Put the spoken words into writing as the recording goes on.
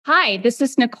Hi, this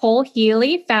is Nichole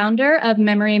Healy, founder of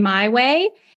Memory My Way,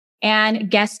 and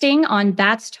guesting on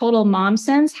That's Total Mom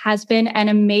Sense has been an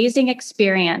amazing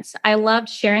experience. I loved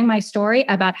sharing my story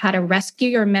about how to rescue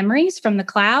your memories from the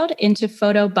cloud into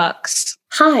photo books.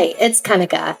 Hi, it's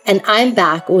Kanika, and I'm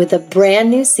back with a brand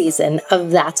new season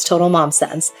of That's Total Mom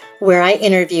Sense, where I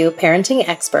interview parenting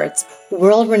experts,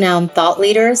 world-renowned thought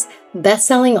leaders,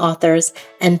 best-selling authors,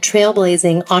 and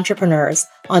trailblazing entrepreneurs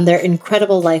on their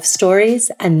incredible life stories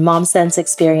and mom sense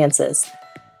experiences.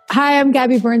 Hi, I'm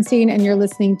Gabby Bernstein, and you're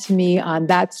listening to me on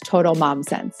That's Total Mom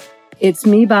Sense. It's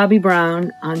me, Bobby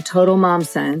Brown, on Total Mom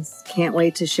Sense. Can't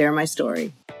wait to share my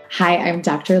story. Hi, I'm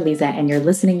Dr. Lisa, and you're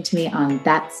listening to me on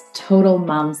That's Total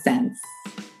Mom Sense.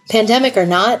 Pandemic or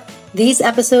not, these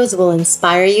episodes will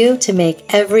inspire you to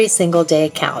make every single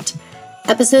day count.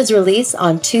 Episodes release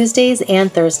on Tuesdays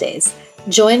and Thursdays.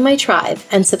 Join my tribe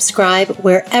and subscribe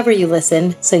wherever you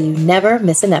listen so you never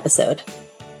miss an episode.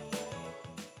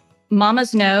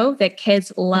 Mamas know that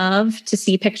kids love to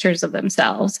see pictures of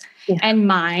themselves, and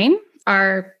mine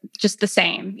are just the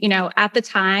same. At the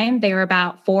time, they were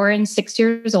about 4 and 6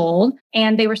 years old,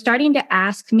 and they were starting to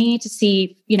ask me to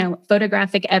see,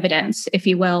 photographic evidence, if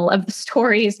you will, of the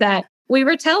stories that we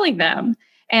were telling them.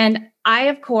 And I,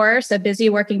 of course, a busy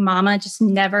working mama, just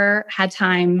never had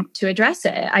time to address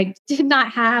it. I did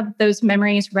not have those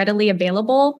memories readily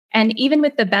available. And even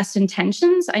with the best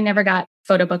intentions, I never got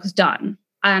photo books done.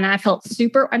 And I felt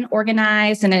super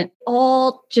unorganized, and it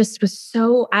all just was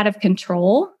so out of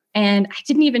control. And I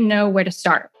didn't even know where to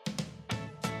start.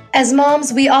 As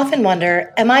moms, we often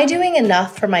wonder, am I doing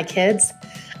enough for my kids?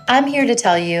 I'm here to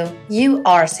tell you, you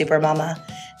are super mama.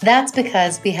 That's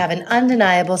because we have an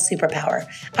undeniable superpower,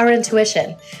 our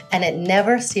intuition, and it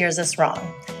never steers us wrong.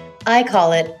 I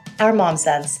call it our mom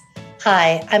sense.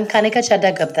 Hi, I'm Kanika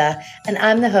Chadda Gupta, and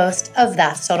I'm the host of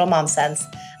That's Total Mom Sense.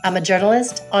 I'm a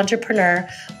journalist, entrepreneur,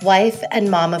 wife, and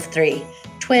mom of 3,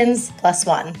 twins plus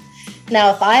 1.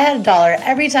 Now, if I had $1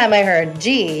 every time I heard,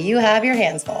 gee, you have your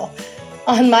hands full.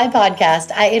 On my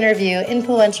podcast, I interview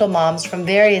influential moms from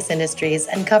various industries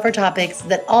and cover topics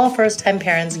that all first-time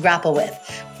parents grapple with,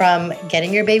 from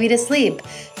getting your baby to sleep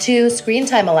to screen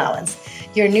time allowance,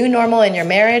 your new normal in your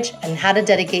marriage, and how to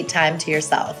dedicate time to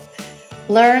yourself.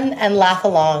 Learn and laugh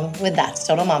along with That's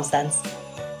Total Mom Sense.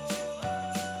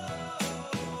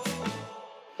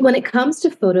 When it comes to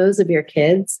photos of your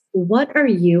kids, what are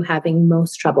you having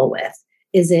most trouble with?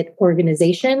 Is it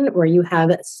organization, where you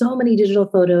have so many digital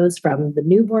photos from the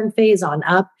newborn phase on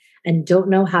up and don't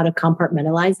know how to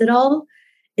compartmentalize it all?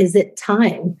 Is it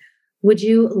time? Would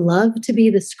you love to be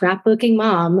the scrapbooking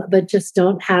mom, but just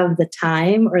don't have the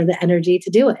time or the energy to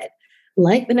do it?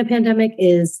 Life in a pandemic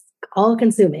is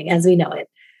all-consuming as we know it.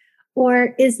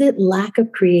 Or is it lack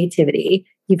of creativity?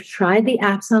 You've tried the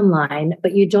apps online,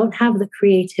 but you don't have the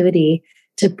creativity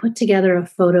to put together a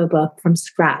photo book from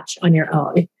scratch on your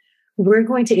own. We're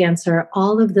going to answer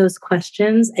all of those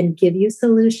questions and give you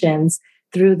solutions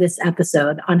through this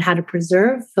episode on how to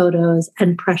preserve photos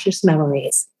and precious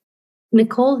memories.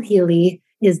 Nichole Healy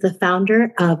is the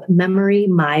founder of Memory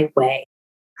My Way.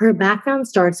 Her background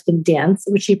starts with dance,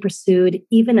 which she pursued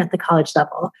even at the college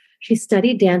level. She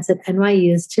studied dance at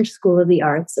NYU's Tisch School of the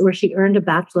Arts, where she earned a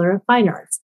Bachelor of Fine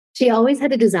Arts. She always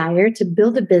had a desire to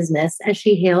build a business, as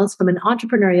she hails from an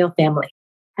entrepreneurial family,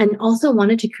 and also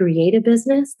wanted to create a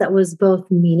business that was both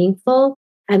meaningful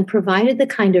and provided the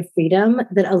kind of freedom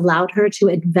that allowed her to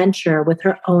adventure with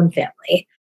her own family.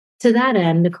 To that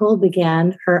end, Nichole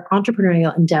began her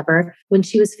entrepreneurial endeavor when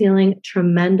she was feeling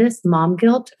tremendous mom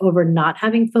guilt over not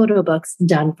having photo books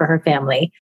done for her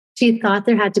family. She thought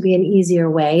there had to be an easier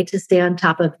way to stay on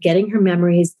top of getting her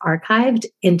memories archived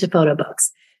into photo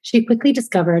books. She quickly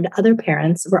discovered other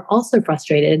parents were also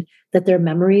frustrated that their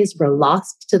memories were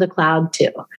lost to the cloud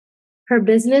too. Her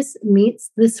business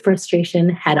meets this frustration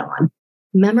head on.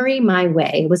 Memory My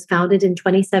Way was founded in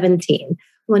 2017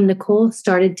 when Nichole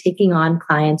started taking on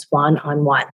clients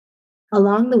one-on-one.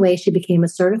 Along the way, she became a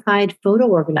certified photo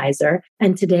organizer,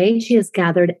 and today she has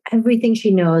gathered everything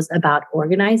she knows about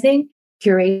organizing,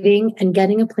 curating, and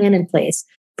getting a plan in place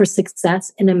for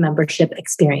success in a membership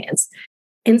experience.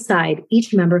 Inside,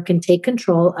 each member can take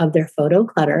control of their photo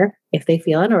clutter if they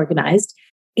feel unorganized,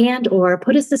 and or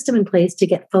put a system in place to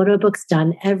get photo books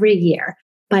done every year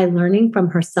by learning from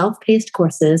her self-paced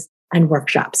courses and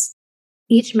workshops.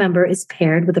 Each member is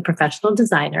paired with a professional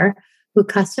designer who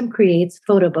custom creates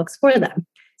photo books for them,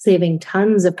 saving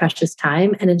tons of precious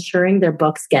time and ensuring their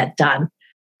books get done.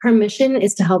 Her mission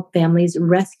is to help families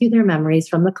rescue their memories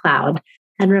from the cloud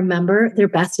and remember their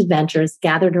best adventures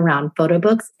gathered around photo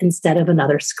books instead of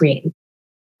another screen.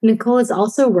 Nichole is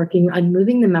also working on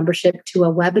moving the membership to a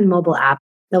web and mobile app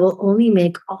that will only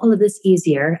make all of this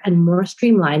easier and more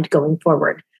streamlined going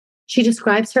forward. She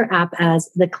describes her app as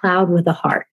the cloud with a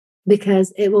heart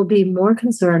because it will be more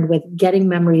concerned with getting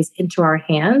memories into our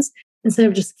hands instead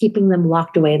of just keeping them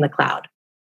locked away in the cloud.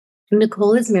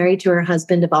 Nichole is married to her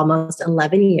husband of almost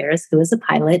 11 years, who is a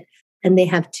pilot, and they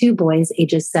have two boys,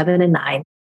 ages 7 and 9.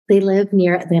 They live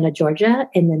near Atlanta, Georgia,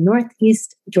 in the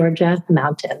Northeast Georgia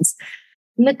mountains.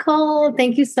 Nichole,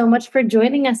 thank you so much for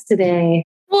joining us today.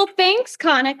 Well, thanks,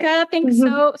 Kanika. Thanks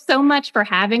so much for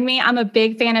having me. I'm a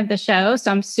big fan of the show,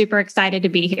 so I'm super excited to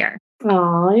be here.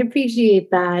 Oh, I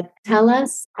appreciate that. Tell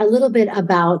us a little bit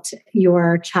about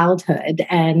your childhood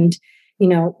and,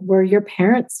 were your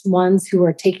parents ones who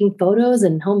were taking photos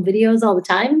and home videos all the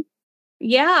time?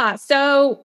 Yeah.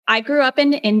 So I grew up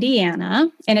in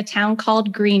Indiana in a town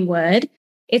called Greenwood.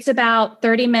 It's about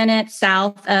 30 minutes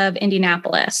south of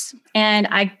Indianapolis. And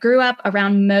I grew up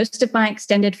around most of my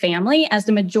extended family, as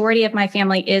the majority of my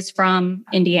family is from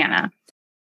Indiana.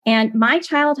 And my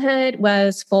childhood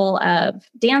was full of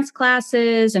dance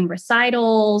classes and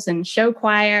recitals and show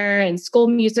choir and school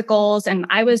musicals. And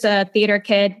I was a theater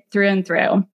kid through and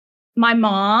through. My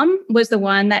mom was the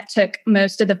one that took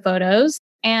most of the photos.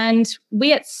 And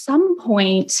we at some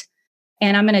point,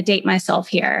 and I'm going to date myself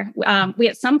here, we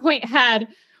at some point had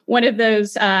one of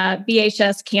those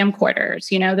VHS camcorders,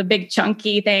 the big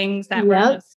chunky things that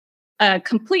was a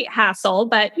complete hassle,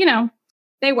 but,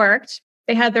 they worked.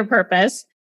 They had their purpose.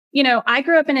 I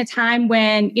grew up in a time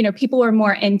when, people were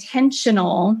more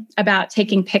intentional about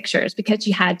taking pictures because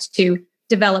you had to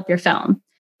develop your film.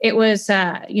 It was,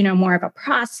 more of a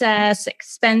process,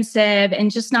 expensive,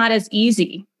 and just not as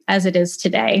easy as it is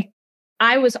today.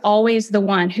 I was always the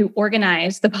one who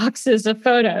organized the boxes of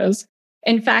photos.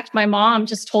 In fact, my mom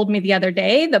just told me the other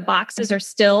day, the boxes are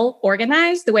still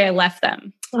organized the way I left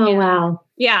them. Oh, wow.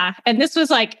 Yeah. And this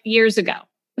was like years ago.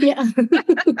 Yeah.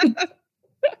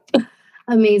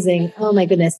 Amazing. Oh, my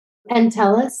goodness. And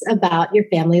tell us about your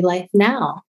family life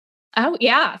now. Oh,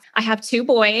 yeah. I have two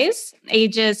boys,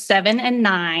 ages 7 and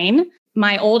 9.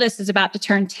 My oldest is about to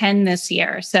turn 10 this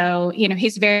year. So,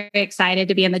 he's very excited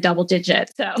to be in the double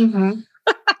digits. So,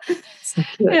 So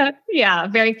cute. yeah,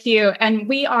 very cute. And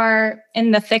we are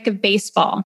in the thick of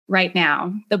baseball right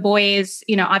now. The boys,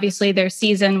 obviously their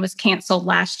season was canceled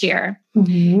last year.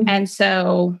 And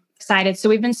so excited. So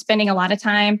we've been spending a lot of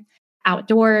time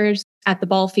outdoors at the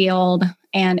ball field,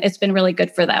 and it's been really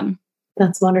good for them.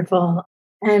 That's wonderful.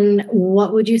 And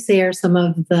what would you say are some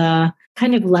of the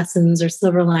kind of lessons or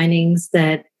silver linings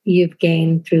that you've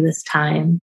gained through this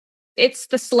time? It's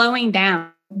the slowing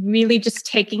down, really just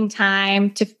taking time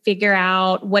to figure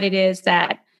out what it is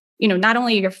that, not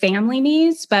only your family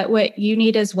needs, but what you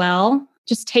need as well.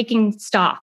 Just taking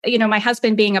stock. My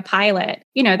husband being a pilot,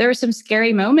 there were some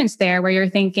scary moments there where you're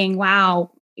thinking, wow,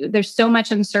 there's so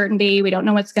much uncertainty. We don't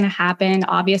know what's going to happen.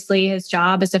 Obviously, his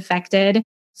job is affected.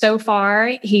 So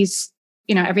far, he's,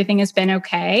 everything has been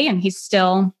okay. And he's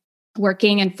still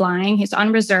working and flying. He's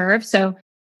on reserve. So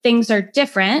things are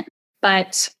different,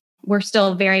 but we're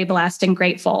still very blessed and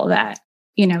grateful that,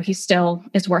 he still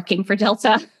is working for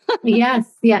Delta. Yes.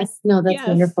 No, that's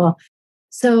wonderful.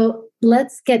 So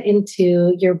let's get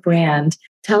into your brand.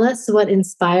 Tell us what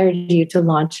inspired you to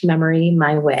launch Memory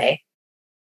My Way.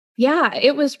 Yeah,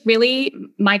 it was really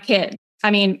my kid. I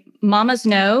mean, mamas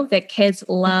know that kids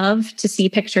love to see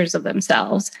pictures of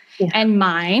themselves, and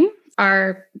mine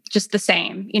are just the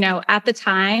same. At the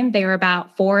time, they were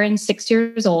about 4 and 6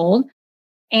 years old,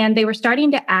 and they were starting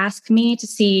to ask me to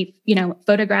see,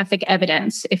 photographic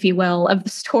evidence, if you will, of the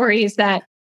stories that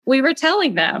we were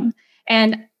telling them.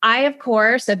 And I, of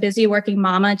course, a busy working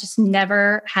mama, just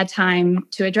never had time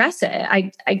to address it.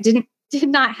 I did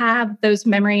not have those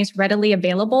memories readily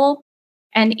available.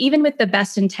 And even with the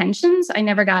best intentions, I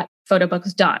never got photo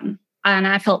books done. And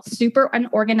I felt super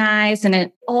unorganized, and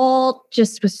it all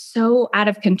just was so out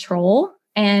of control.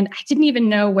 And I didn't even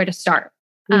know where to start.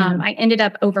 I ended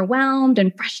up overwhelmed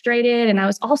and frustrated. And I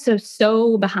was also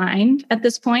so behind at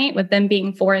this point with them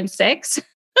being 4 and 6.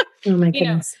 Oh my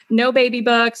goodness. No baby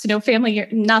books, no family,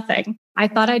 nothing. I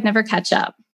thought I'd never catch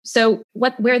up. So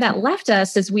where that left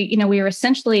us is we were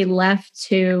essentially left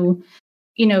to,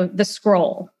 the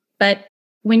scroll. But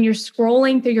when you're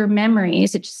scrolling through your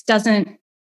memories, it just doesn't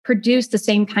produce the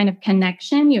same kind of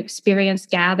connection you experience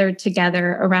gathered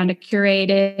together around a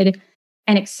curated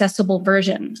and accessible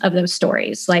version of those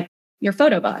stories, like your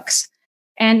photo books.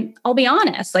 And I'll be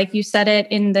honest, like you said it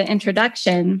in the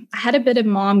introduction, I had a bit of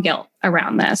mom guilt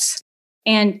around this.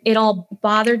 And it all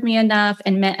bothered me enough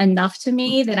and meant enough to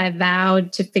me that I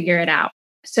vowed to figure it out.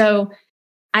 So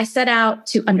I set out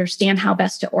to understand how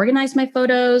best to organize my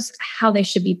photos, how they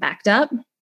should be backed up,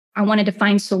 I wanted to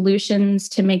find solutions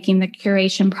to making the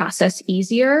curation process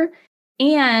easier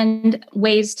and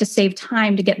ways to save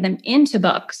time to get them into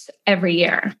books every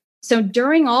year. So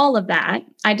during all of that,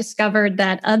 I discovered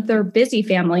that other busy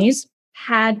families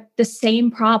had the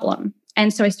same problem.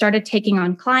 And so I started taking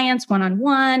on clients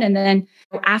one-on-one. And then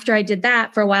after I did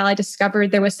that for a while, I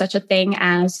discovered there was such a thing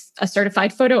as a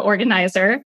certified photo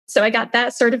organizer. So I got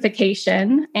that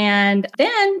certification. And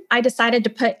then I decided to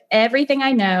put everything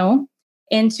I know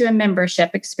into a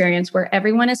membership experience where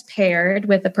everyone is paired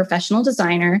with a professional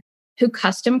designer who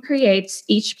custom creates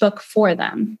each book for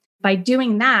them. By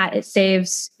doing that, it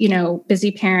saves,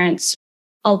 busy parents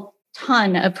a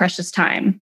ton of precious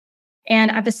time.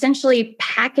 And I've essentially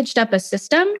packaged up a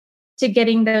system to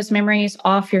getting those memories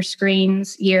off your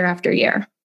screens year after year.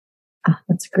 Oh,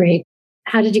 that's great.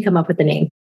 How did you come up with the name?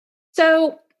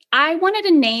 So I wanted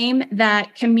a name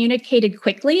that communicated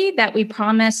quickly that we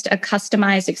promised a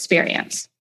customized experience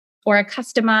or a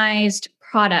customized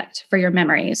product for your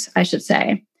memories, I should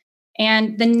say.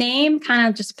 And the name kind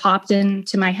of just popped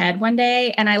into my head one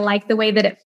day, and I liked the way that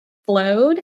it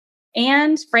flowed.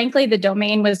 And frankly, the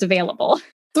domain was available.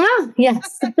 Oh,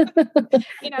 yes.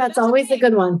 That's always a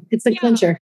good one. It's a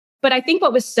clincher. But I think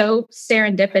what was so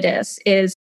serendipitous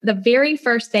is the very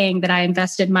first thing that I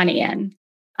invested money in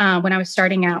when I was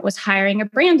starting out was hiring a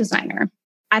brand designer.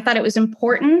 I thought it was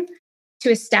important to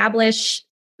establish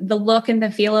the look and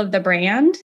the feel of the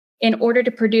brand in order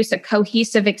to produce a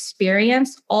cohesive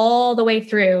experience all the way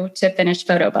through to finished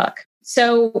photo book.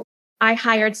 So I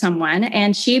hired someone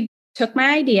and she took my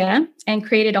idea and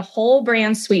created a whole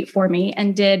brand suite for me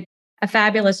and did a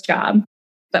fabulous job.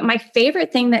 But my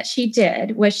favorite thing that she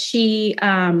did was she,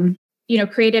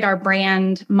 created our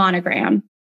brand monogram.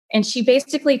 And she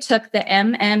basically took the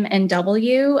M, M, and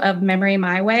W of Memory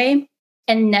My Way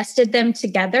and nested them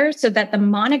together so that the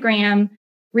monogram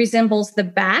resembles the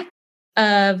back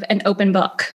of an open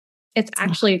book. It's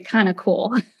actually kind of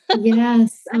cool.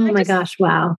 Yes. Oh my gosh.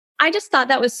 Wow. I just thought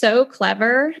that was so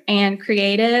clever and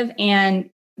creative and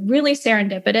really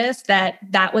serendipitous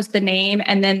that was the name.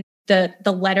 And then the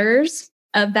letters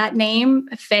of that name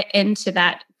fit into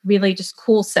that really just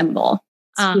cool symbol.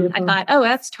 I thought,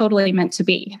 that's totally meant to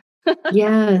be.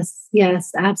 Yes,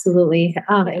 absolutely.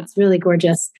 Oh, it's really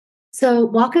gorgeous. So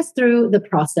walk us through the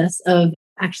process of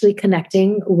actually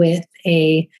connecting with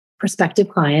a prospective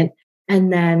client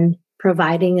and then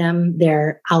providing them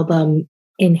their album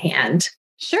in hand.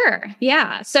 Sure.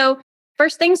 Yeah. So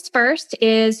first things first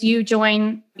is you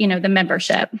join, the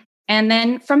membership. And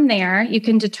then from there, you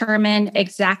can determine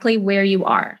exactly where you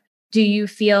are. Do you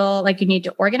feel like you need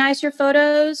to organize your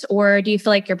photos, or do you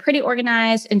feel like you're pretty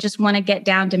organized and just want to get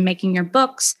down to making your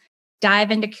books, dive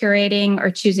into curating,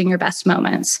 or choosing your best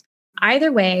moments?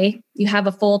 Either way, you have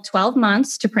a full 12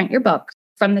 months to print your book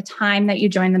from the time that you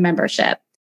join the membership.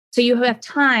 So you have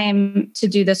time to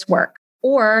do this work,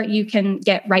 or you can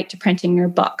get right to printing your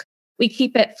book. We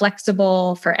keep it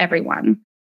flexible for everyone.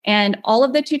 And all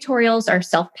of the tutorials are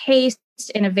self-paced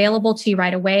and available to you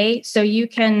right away. So you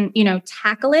can,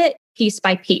 tackle it piece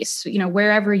by piece,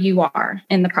 wherever you are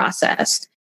in the process.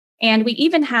 And we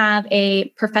even have a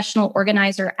professional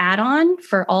organizer add-on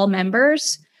for all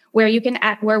members where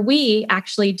we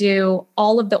actually do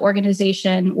all of the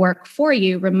organization work for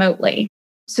you remotely.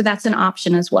 So that's an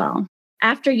option as well.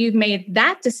 After you've made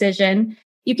that decision,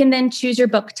 you can then choose your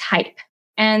book type.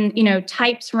 And,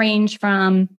 types range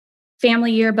from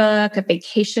family yearbook, a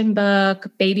vacation book,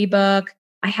 baby book.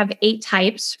 I have 8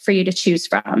 types for you to choose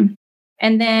from.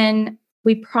 And then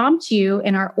we prompt you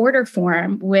in our order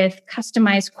form with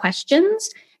customized questions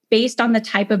based on the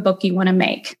type of book you want to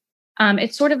make.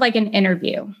 It's sort of like an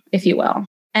interview, if you will.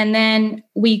 And then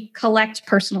we collect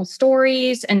personal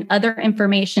stories and other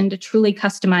information to truly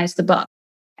customize the book.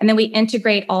 And then we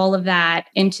integrate all of that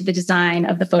into the design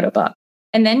of the photo book.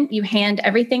 And then you hand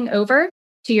everything over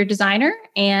to your designer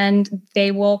and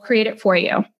they will create it for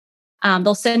you.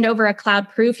 They'll send over a cloud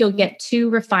proof. You'll get 2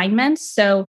 refinements.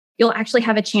 So you'll actually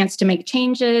have a chance to make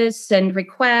changes, send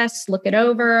requests, look it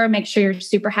over, make sure you're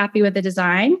super happy with the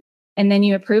design. And then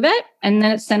you approve it. And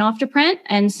then it's sent off to print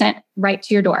and sent right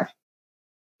to your door.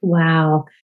 Wow.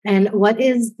 And what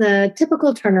is the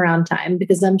typical turnaround time?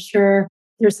 Because I'm sure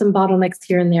there's some bottlenecks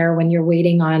here and there when you're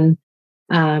waiting on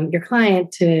your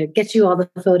client to get you all the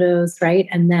photos, right?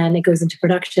 And then it goes into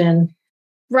production.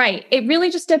 Right. It really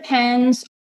just depends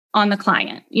on the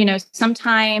client,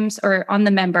 sometimes, or on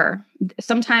the member.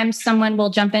 Sometimes someone will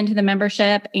jump into the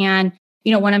membership and,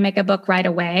 want to make a book right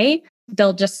away.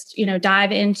 They'll just,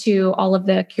 dive into all of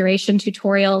the curation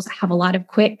tutorials, have a lot of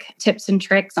quick tips and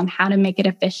tricks on how to make it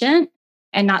efficient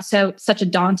and not such a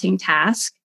daunting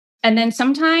task. And then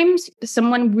sometimes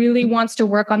someone really wants to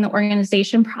work on the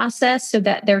organization process so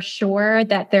that they're sure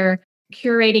that they're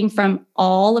curating from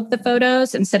all of the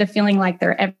photos instead of feeling like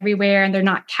they're everywhere and they're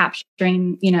not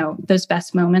capturing, those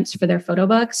best moments for their photo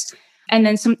books. And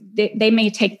then they may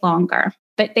take longer,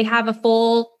 but they have a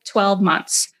full 12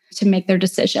 months to make their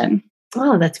decision.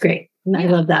 Oh, that's great. I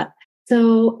love that.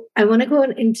 So I want to go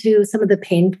into some of the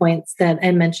pain points that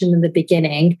I mentioned in the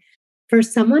beginning. For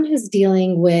someone who's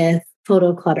dealing with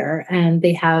photo clutter and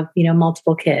they have,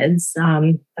 multiple kids,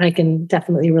 I can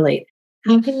definitely relate.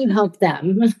 How can you help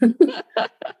them?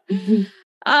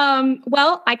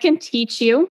 Well, I can teach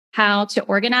you how to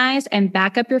organize and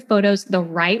back up your photos the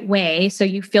right way so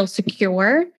you feel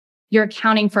secure. You're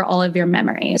accounting for all of your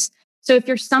memories. So if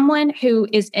you're someone who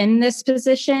is in this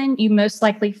position, you most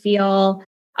likely feel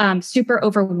super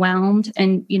overwhelmed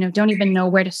and, don't even know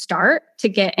where to start to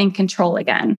get in control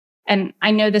again. And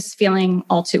I know this feeling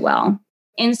all too well.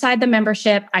 Inside the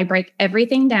membership, I break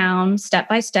everything down step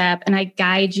by step and I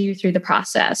guide you through the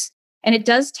process. And it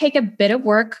does take a bit of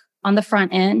work on the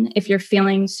front end if you're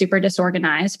feeling super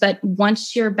disorganized. But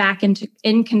once you're back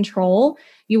in control,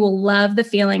 you will love the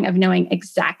feeling of knowing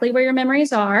exactly where your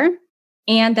memories are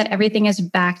and that everything is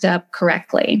backed up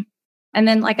correctly. And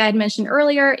then, like I had mentioned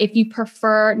earlier, if you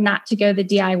prefer not to go the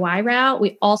DIY route,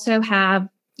 we also have,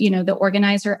 the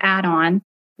organizer add-on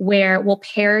where we'll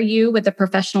pair you with a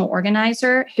professional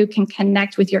organizer who can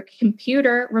connect with your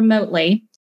computer remotely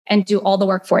and do all the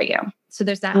work for you. So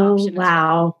there's that option.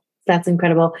 Wow. That's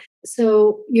incredible.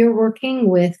 So you're working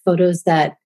with photos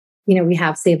that, we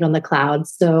have saved on the cloud.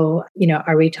 So,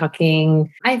 are we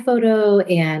talking iPhoto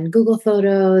and Google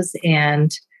Photos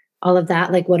and all of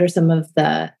that? Like, what are some of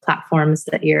the platforms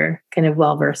that you're kind of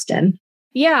well-versed in?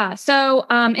 Yeah. So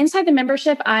inside the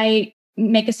membership, I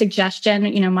make a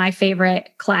suggestion, my favorite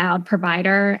cloud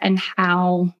provider and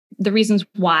how the reasons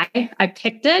why I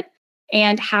picked it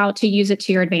and how to use it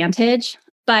to your advantage.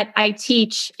 But I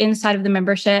teach inside of the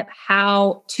membership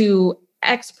how to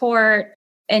export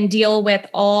and deal with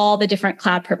all the different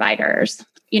cloud providers.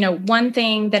 One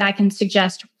thing that I can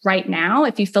suggest right now,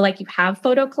 if you feel like you have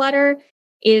photo clutter,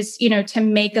 is, to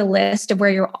make a list of where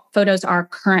your photos are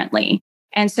currently.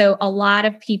 And so a lot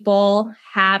of people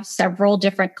have several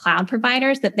different cloud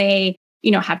providers that they,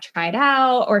 have tried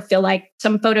out or feel like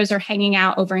some photos are hanging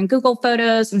out over in Google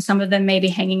Photos and some of them may be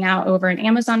hanging out over in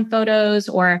Amazon Photos,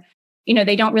 or,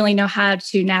 they don't really know how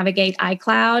to navigate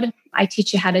iCloud. I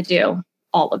teach you how to do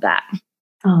all of that.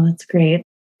 Oh, that's great.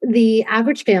 The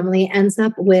average family ends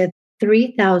up with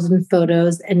 3,000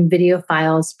 photos and video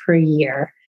files per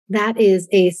year. That is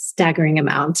a staggering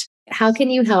amount. How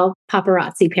can you help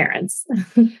paparazzi parents?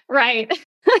 Right.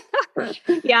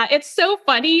 Yeah, it's so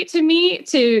funny to me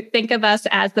to think of us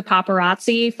as the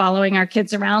paparazzi following our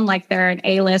kids around like they're an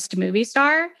A-list movie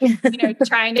star,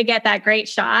 trying to get that great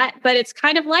shot. But it's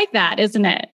kind of like that, isn't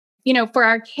it? For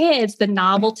our kids, the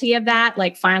novelty of that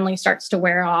like finally starts to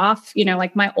wear off.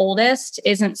 Like my oldest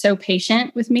isn't so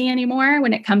patient with me anymore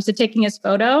when it comes to taking his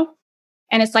photo.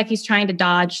 And it's like he's trying to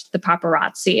dodge the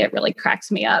paparazzi. It really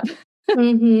cracks me up.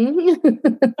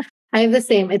 Mm-hmm. I have the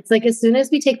same. It's like as soon as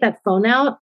we take that phone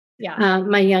out,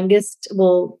 my youngest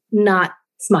will not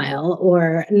smile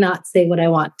or not say what I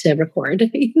want to record.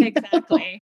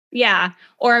 Exactly. Yeah.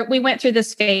 Or we went through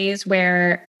this phase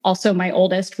where also my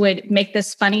oldest would make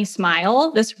this funny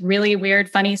smile, this really weird,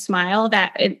 funny smile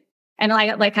and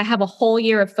I have a whole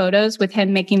year of photos with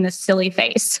him making this silly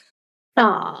face.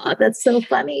 Oh, that's so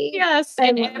funny. Yes.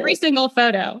 In every single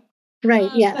photo. Right.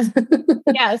 Yeah.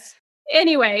 Yes.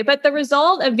 Anyway, but the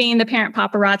result of being the parent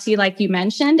paparazzi, like you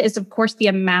mentioned, is of course the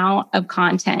amount of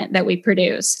content that we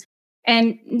produce.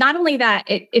 And not only that,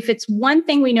 if it's one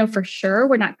thing we know for sure,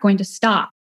 we're not going to stop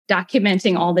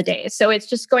documenting all the days. So it's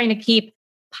just going to keep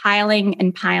piling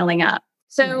and piling up.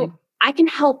 So I can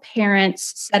help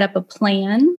parents set up a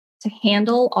plan to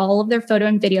handle all of their photo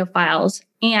and video files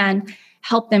and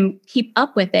help them keep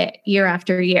up with it year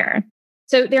after year.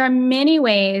 So there are many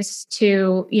ways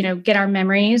to, get our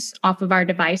memories off of our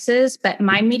devices, but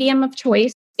my medium of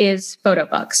choice is photo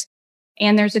books.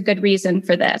 And there's a good reason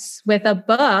for this. With a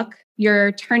book,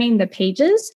 you're turning the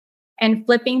pages and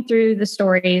flipping through the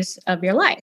stories of your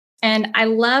life. And I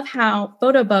love how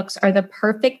photo books are the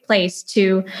perfect place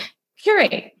to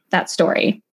curate that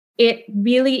story. It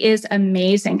really is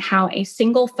amazing how a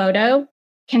single photo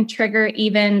can trigger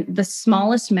even the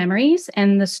smallest memories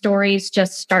and the stories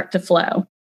just start to flow.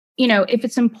 If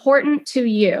it's important to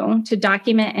you to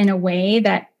document in a way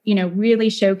that, really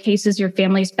showcases your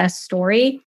family's best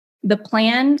story, the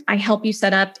plan I help you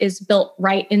set up is built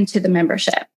right into the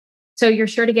membership. So you're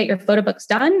sure to get your photo books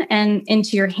done and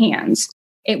into your hands.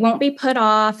 It won't be put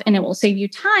off, and it will save you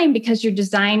time because your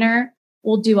designer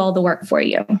will do all the work for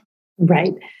you.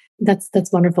 Right.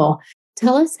 That's wonderful.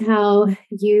 Tell us how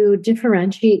you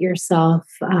differentiate yourself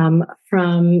from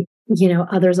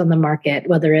others on the market,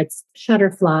 whether it's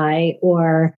Shutterfly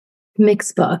or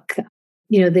Mixbook.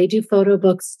 They do photo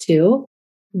books too,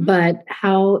 but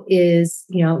how is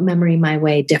Memory My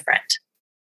Way different?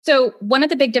 So one of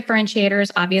the big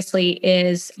differentiators, obviously,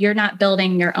 is you're not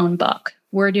building your own book.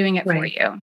 We're doing it for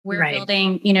you. We're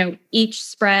building, each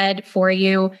spread for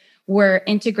you. We're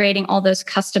integrating all those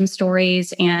custom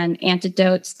stories and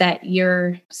anecdotes that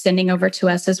you're sending over to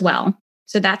us as well.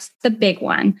 So that's the big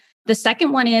one. The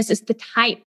second one is the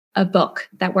type of book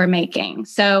that we're making.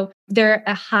 So they're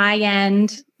a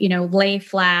high-end, lay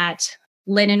flat,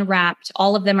 linen wrapped,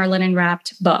 all of them are linen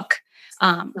wrapped book.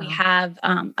 We have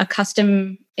a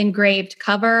custom engraved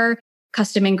cover,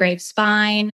 custom engraved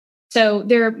spine. So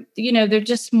they're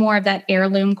just more of that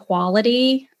heirloom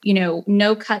quality,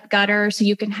 no cut gutter. So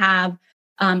you can have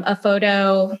a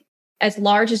photo as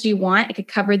large as you want. It could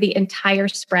cover the entire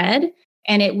spread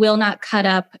and it will not cut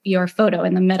up your photo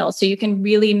in the middle. So you can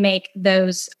really make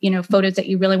those, photos that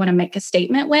you really want to make a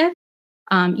statement with.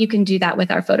 You can do that with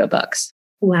our photo books.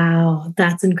 Wow,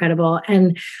 that's incredible.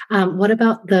 And what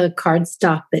about the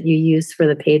cardstock that you use for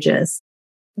the pages?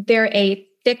 They're a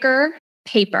thicker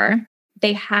paper.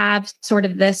 They have sort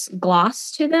of this gloss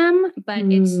to them, but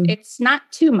it's not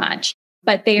too much,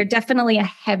 but they are definitely a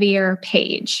heavier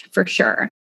page for sure.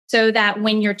 So that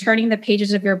when you're turning the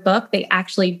pages of your book, they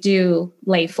actually do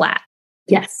lay flat.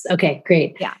 Yes. Okay,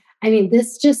 great. Yeah. I mean,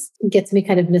 this just gets me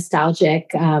kind of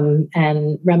nostalgic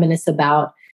and reminisce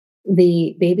about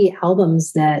the baby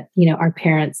albums that, our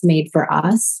parents made for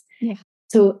us. Yeah.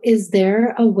 So is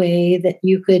there a way that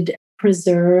you could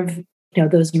preserve,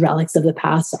 those relics of the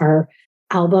past, our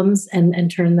albums, and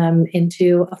turn them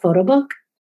into a photo book?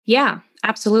 Yeah,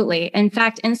 absolutely. In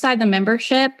fact, inside the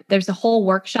membership, there's a whole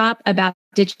workshop about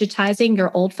digitizing your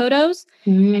old photos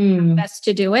and how best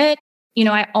to do it.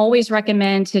 I always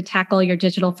recommend to tackle your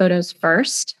digital photos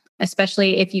first,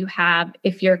 especially if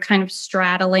you're kind of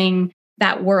straddling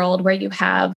that world where you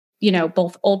have,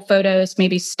 both old photos,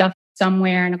 maybe stuffed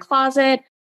somewhere in a closet,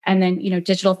 and then,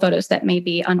 digital photos that may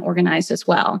be unorganized as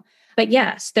well. But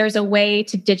yes, there's a way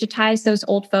to digitize those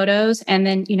old photos and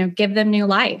then, give them new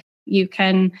life. You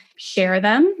can share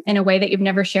them in a way that you've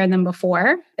never shared them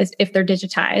before, as if they're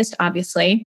digitized,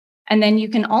 obviously. And then you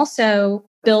can also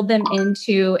build them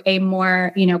into a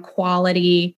more,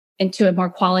 quality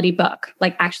book,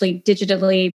 like actually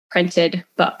digitally printed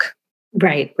book.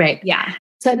 Right. Yeah.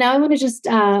 So now I want to just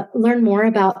learn more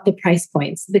about the price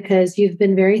points, because you've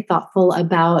been very thoughtful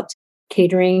about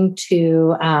catering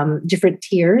to different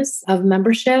tiers of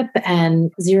membership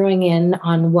and zeroing in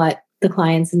on what the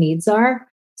client's needs are.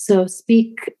 So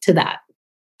speak to that.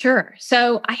 Sure.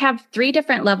 So I have 3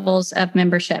 different levels of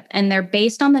membership, and they're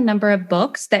based on the number of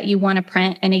books that you want to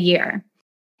print in a year.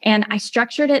 And I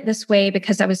structured it this way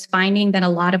because I was finding that a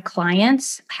lot of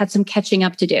clients had some catching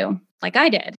up to do, like I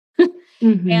did.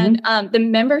 And the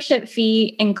membership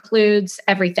fee includes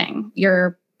everything: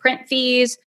 your print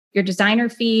fees, your designer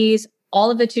fees,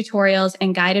 all of the tutorials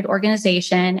and guided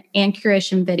organization and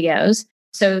curation videos.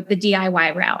 So the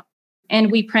DIY route.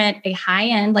 And we print a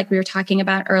high-end, like we were talking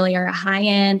about earlier, a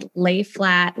high-end lay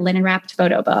flat linen wrapped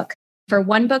photo book. For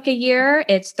 1 book a year,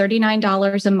 it's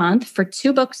 $39 a month. For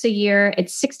 2 books a year,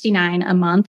 it's $69 a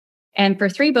month. And for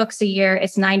 3 books a year,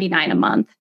 it's $99 a month.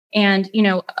 And,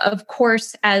 of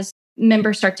course, as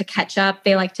members start to catch up,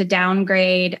 they like to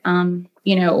downgrade,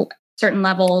 certain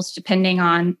levels depending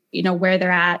on, where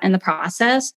they're at in the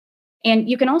process. And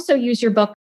you can also use your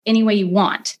book any way you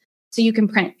want. So you can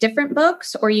print different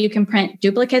books or you can print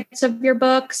duplicates of your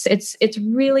books. It's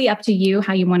really up to you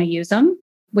how you want to use them,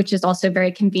 which is also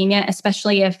very convenient,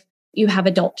 especially if you have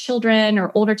adult children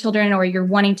or older children, or you're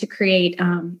wanting to create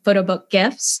photo book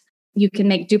gifts. You can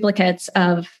make duplicates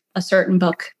of a certain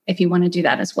book if you want to do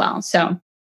that as well. So,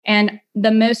 and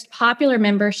the most popular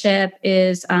membership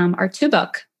is our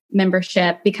 2-book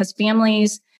membership, because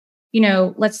families,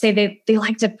 let's say they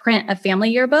like to print a family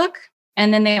yearbook,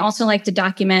 and then they also like to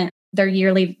document their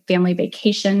yearly family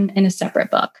vacation in a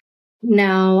separate book.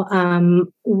 Now,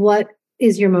 what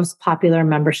is your most popular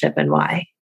membership and why?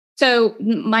 So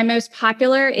my most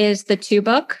popular is the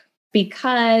 2-book,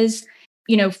 because,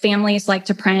 families like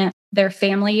to print their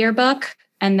family yearbook,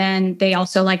 and then they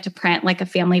also like to print like a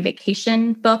family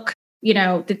vacation book.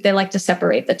 They like to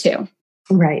separate the 2.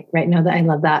 Right. No, I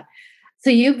love that. So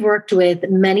you've worked with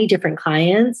many different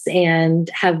clients and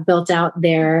have built out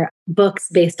their books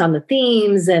based on the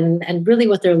themes and really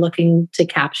what they're looking to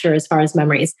capture as far as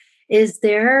memories. Is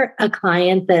there a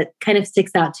client that kind of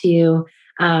sticks out to you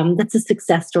that's a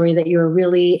success story that you were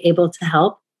really able to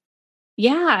help?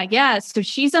 Yeah. So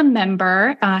she's a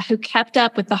member who kept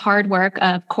up with the hard work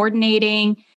of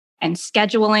coordinating and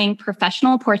scheduling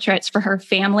professional portraits for her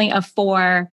family of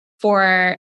four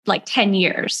for like 10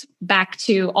 years,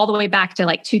 all the way back to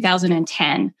like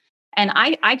 2010. And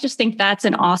I just think that's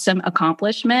an awesome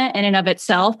accomplishment in and of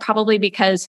itself, probably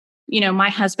because, my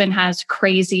husband has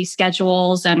crazy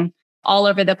schedules and all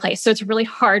over the place. So it's really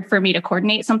hard for me to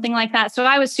coordinate something like that. So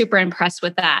I was super impressed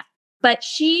with that. But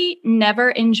she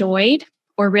never enjoyed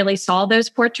or really saw those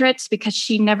portraits because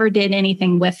she never did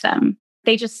anything with them.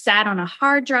 They just sat on a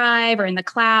hard drive or in the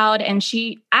cloud. And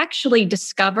she actually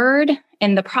discovered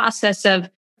in the process of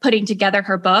putting together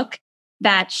her book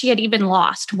that she had even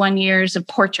lost 1 year's of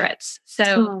portraits.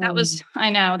 So that was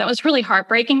really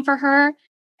heartbreaking for her.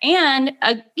 And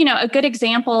a good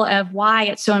example of why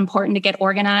it's so important to get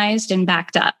organized and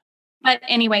backed up. But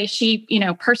anyway, she,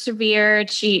 persevered.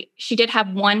 She did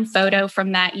have one photo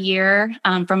from that year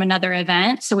from another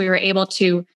event. So we were able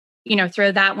to,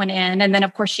 throw that one in. And then,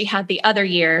 of course, she had the other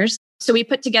years. So we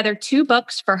put together 2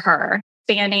 books for her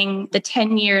spanning the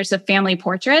 10 years of family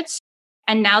portraits.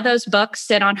 And now those books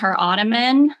sit on her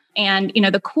ottoman. And,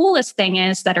 the coolest thing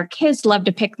is that her kids love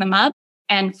to pick them up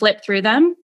and flip through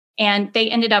them. And they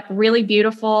ended up really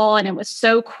beautiful. And it was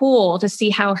so cool to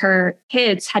see how her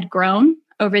kids had grown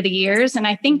over the years. And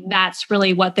I think that's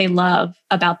really what they love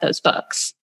about those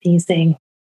books. Amazing.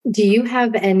 Do you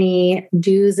have any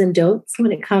do's and don'ts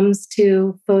when it comes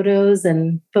to photos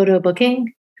and photo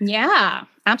booking? Yeah,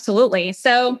 absolutely.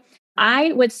 So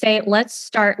I would say, let's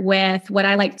start with what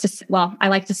I like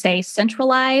to say,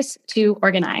 centralize to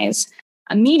organize.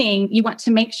 Meaning you want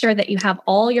to make sure that you have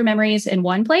all your memories in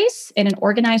one place in an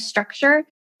organized structure.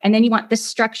 And then you want this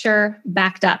structure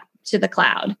backed up to the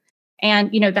cloud. And,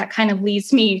 that kind of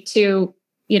leads me to,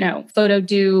 photo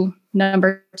do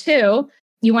number 2.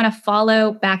 You want to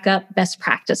follow backup best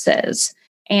practices.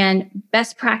 And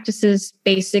best practices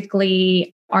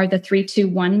basically are the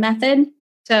 3-2-1 method.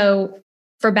 So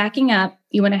for backing up,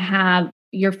 you want to have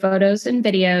your photos and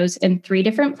videos in 3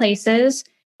 different places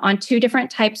on 2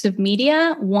 different types of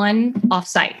media, one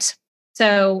offsite.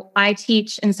 So I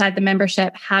teach inside the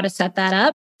membership how to set that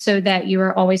up so that you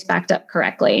are always backed up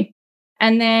correctly.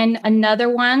 And then another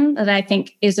one that I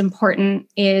think is important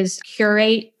is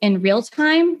curate in real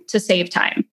time to save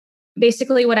time.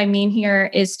 Basically, what I mean here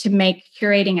is to make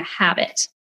curating a habit.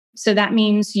 So that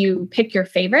means you pick your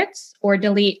favorites or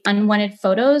delete unwanted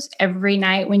photos every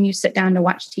night when you sit down to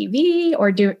watch TV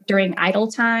or during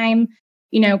idle time,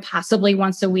 possibly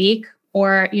once a week,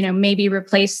 or, maybe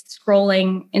replace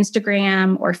scrolling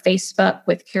Instagram or Facebook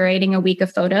with curating a week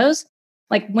of photos.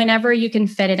 Like whenever you can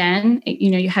fit it in,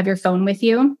 you have your phone with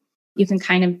you, you can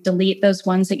kind of delete those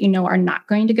ones that are not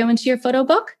going to go into your photo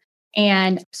book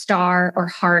and star or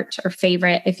heart or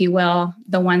favorite, if you will,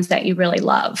 the ones that you really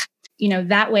love.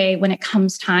 That way, when it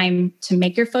comes time to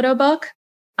make your photo book,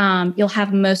 you'll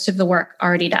have most of the work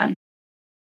already done.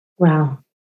 Wow,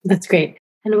 that's great.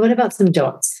 And what about some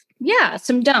don'ts? Yeah,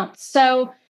 some don'ts.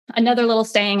 So another little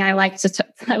saying I like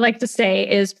to say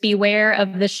is beware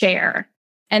of the share.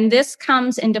 And this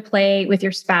comes into play with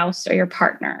your spouse or your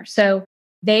partner. So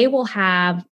they will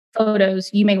have photos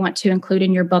you may want to include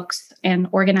in your books and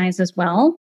organize as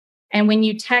well. And when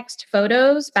you text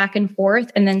photos back and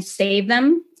forth and then save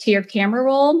them to your camera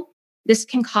roll, this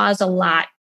can cause a lot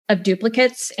of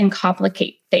duplicates and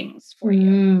complicate things for you.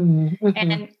 Mm-hmm.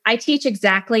 And I teach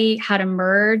exactly how to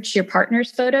merge your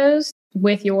partner's photos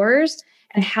with yours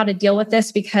and how to deal with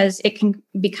this because it can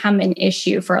become an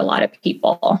issue for a lot of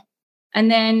people. And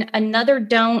then another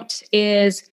don't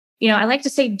is, I like to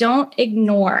say, don't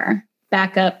ignore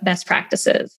backup best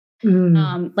practices.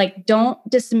 Don't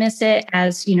dismiss it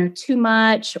as, too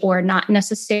much or not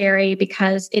necessary,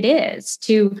 because it is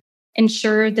to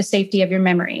ensure the safety of your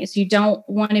memories. You don't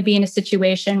want to be in a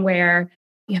situation where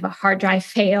you have a hard drive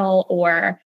fail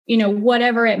or,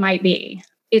 whatever it might be.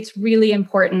 It's really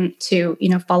important to,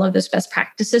 follow those best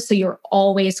practices so you're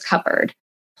always covered.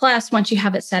 Plus, once you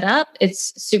have it set up,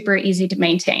 it's super easy to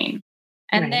maintain.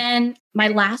 And then my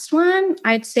last one,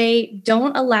 I'd say,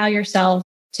 don't allow yourself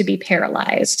to be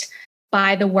paralyzed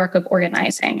by the work of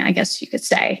organizing, I guess you could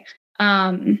say.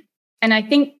 And I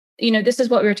think, this is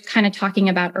what we were kind of talking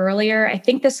about earlier. I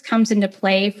think this comes into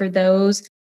play for those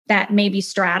that may be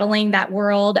straddling that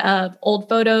world of old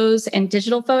photos and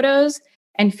digital photos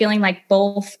and feeling like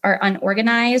both are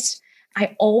unorganized.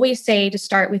 I always say to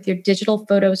start with your digital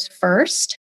photos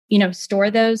first. Store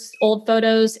those old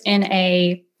photos in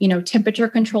a, temperature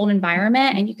controlled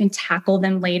environment and you can tackle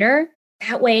them later.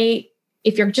 That way,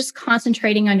 if you're just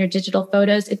concentrating on your digital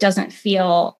photos, it doesn't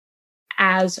feel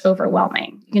as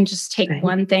overwhelming. You can just take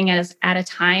one thing at a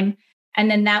time. And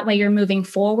then that way you're moving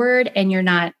forward and you're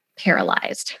not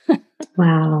paralyzed.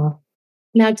 Wow.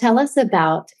 Now tell us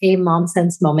about a mom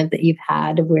sense moment that you've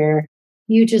had where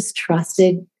you just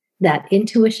trusted that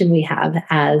intuition we have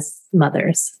as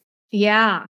mothers.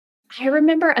 Yeah. I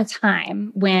remember a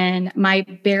time when my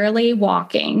barely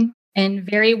walking and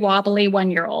very wobbly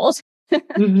 1-year-old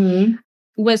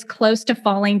was close to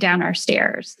falling down our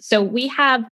stairs. So we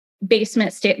have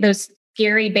those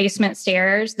scary basement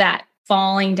stairs that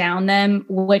falling down them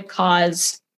would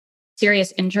cause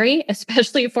serious injury,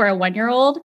 especially for a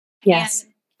 1-year-old. Yes.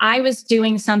 And I was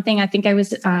doing something, I think I was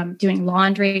doing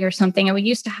laundry or something. And we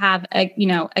used to have a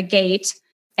gate.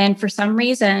 And for some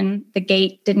reason, the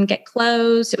gate didn't get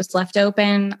closed. It was left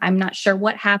open. I'm not sure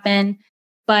what happened,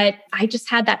 but I just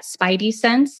had that spidey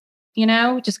sense,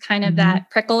 just kind of that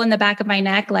prickle in the back of my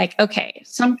neck, like, okay,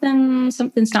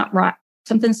 something's not right.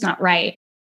 Something's not right.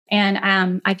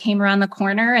 And I came around the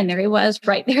corner and there he was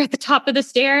right there at the top of the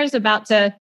stairs about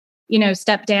to,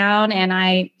 step down, and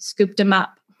I scooped him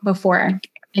up before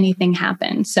anything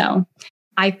happened. So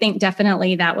I think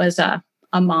definitely that was a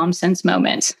mom sense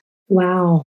moment.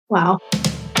 Wow. Wow.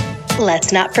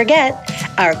 Let's not forget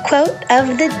our quote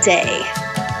of the day.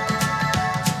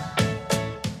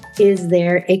 Is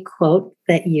there a quote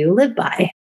that you live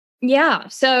by? Yeah.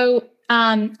 So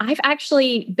I've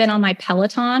actually been on my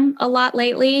Peloton a lot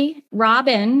lately.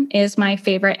 Robin is my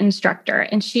favorite instructor,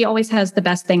 and she always has the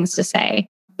best things to say.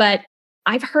 But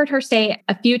I've heard her say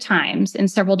a few times in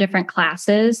several different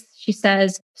classes, she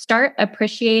says, start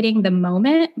appreciating the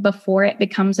moment before it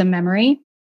becomes a memory.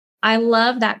 I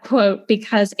love that quote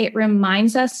because it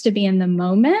reminds us to be in the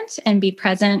moment and be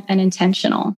present and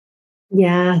intentional.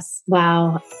 Yes.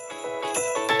 Wow.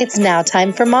 It's now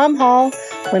time for Mom Haul,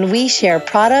 when we share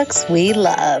products we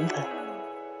love.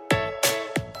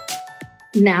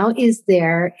 Now, is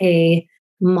there a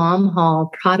Mom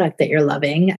Haul product that you're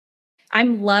loving?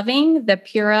 I'm loving the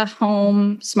Pura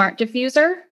Home Smart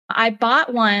Diffuser. I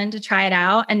bought one to try it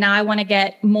out, and now I want to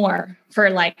get more for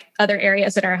like other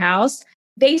areas at our house.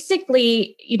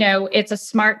 Basically, it's a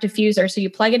smart diffuser. So you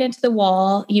plug it into the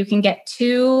wall, you can get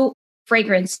 2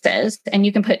 fragrances, and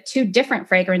you can put 2 different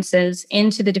fragrances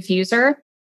into the diffuser,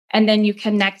 and then you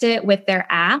connect it with their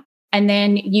app, and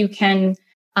then you can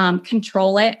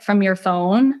control it from your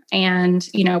phone and,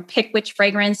 pick which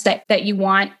fragrance that you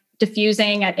want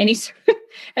diffusing at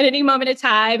any moment of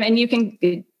time. And you can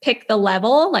pick the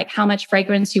level, like how much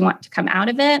fragrance you want to come out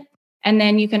of it. And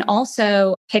then you can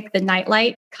also pick the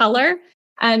nightlight color.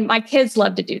 And my kids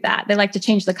love to do that. They like to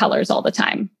change the colors all the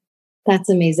time. That's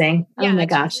amazing. Yeah, oh my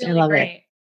gosh, really I love great. it.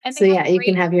 And So you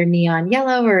can have your neon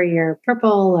yellow or your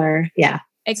purple or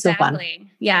Exactly. So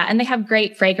yeah. And they have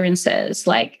great fragrances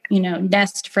like,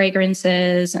 Nest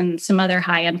fragrances and some other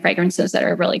high-end fragrances that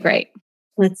are really great.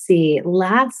 Let's see.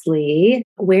 Lastly,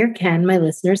 where can my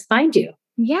listeners find you?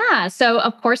 Yeah. So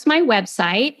of course, my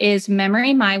website is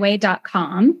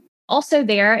memorymyway.com. Also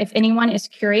there, if anyone is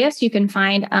curious, you can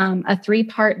find a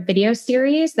 3-part video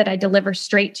series that I deliver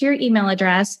straight to your email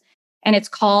address. And it's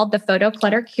called The Photo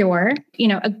Clutter Cure,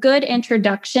 a good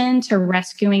introduction to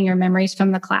rescuing your memories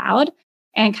from the cloud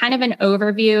and kind of an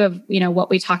overview of, what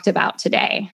we talked about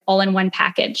today, all in one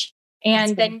package.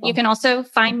 And then you can also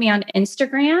find me on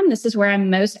Instagram. This is where I'm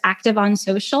most active on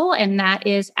social, and that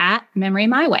is at Memory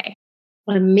My Way.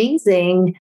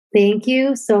 Amazing. Thank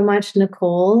you so much,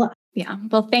 Nichole. Yeah.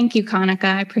 Well, thank you, Kanika.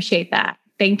 I appreciate that.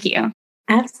 Thank you.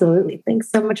 Absolutely. Thanks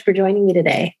so much for joining me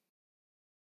today.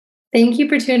 Thank you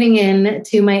for tuning in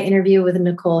to my interview with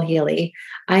Nichole Healy.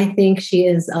 I think she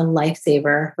is a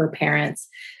lifesaver for parents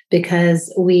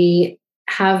because we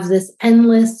have this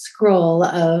endless scroll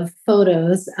of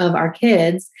photos of our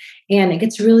kids, and it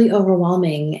gets really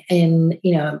overwhelming in,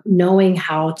 knowing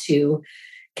how to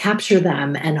capture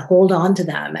them and hold on to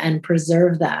them and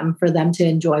preserve them for them to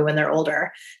enjoy when they're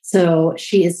older. So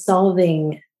she is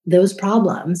solving those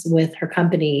problems with her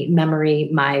company, Memory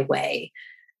My Way.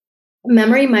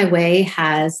 Memory My Way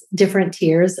has different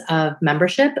tiers of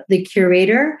membership. The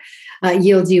Curator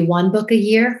yields you 1 book a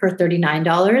year for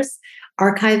 $39.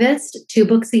 Archivist, 2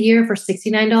 books a year for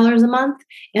 $69 a month.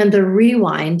 And the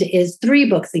Rewind is 3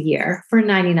 books a year for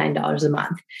 $99 a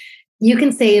month. You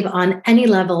can save on any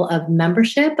level of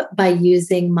membership by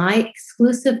using my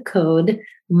exclusive code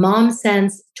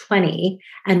MOMSENSE20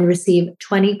 and receive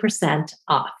 20%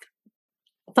 off.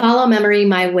 Follow Memory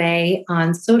My Way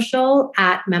on social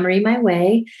at Memory My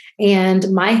Way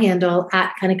and my handle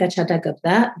at Kanika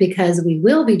Chatagupta, because we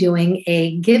will be doing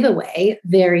a giveaway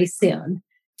very soon.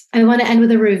 I want to end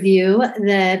with a review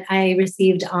that I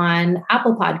received on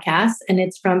Apple Podcasts, and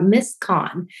it's from Miss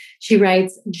Khan. She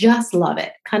writes, just love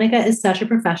it. Kanika is such a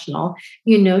professional.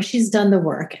 You know she's done the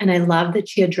work, and I love that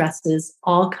she addresses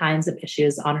all kinds of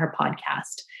issues on her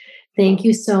podcast. Thank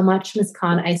you so much, Miss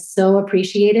Khan. I so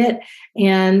appreciate it.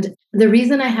 And the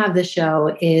reason I have this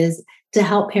show is to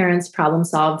help parents problem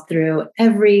solve through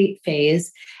every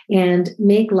phase and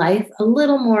make life a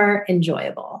little more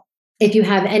enjoyable. If you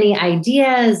have any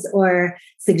ideas or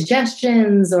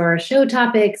suggestions or show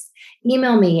topics,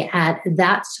 email me at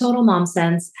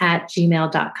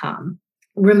thatstotalmomsense@gmail.com.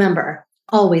 Remember,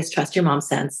 always trust your mom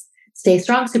sense. Stay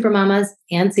strong, super mamas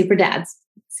and super dads.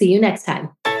 See you next time.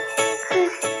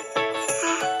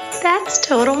 That's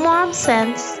Total Mom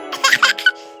Sense.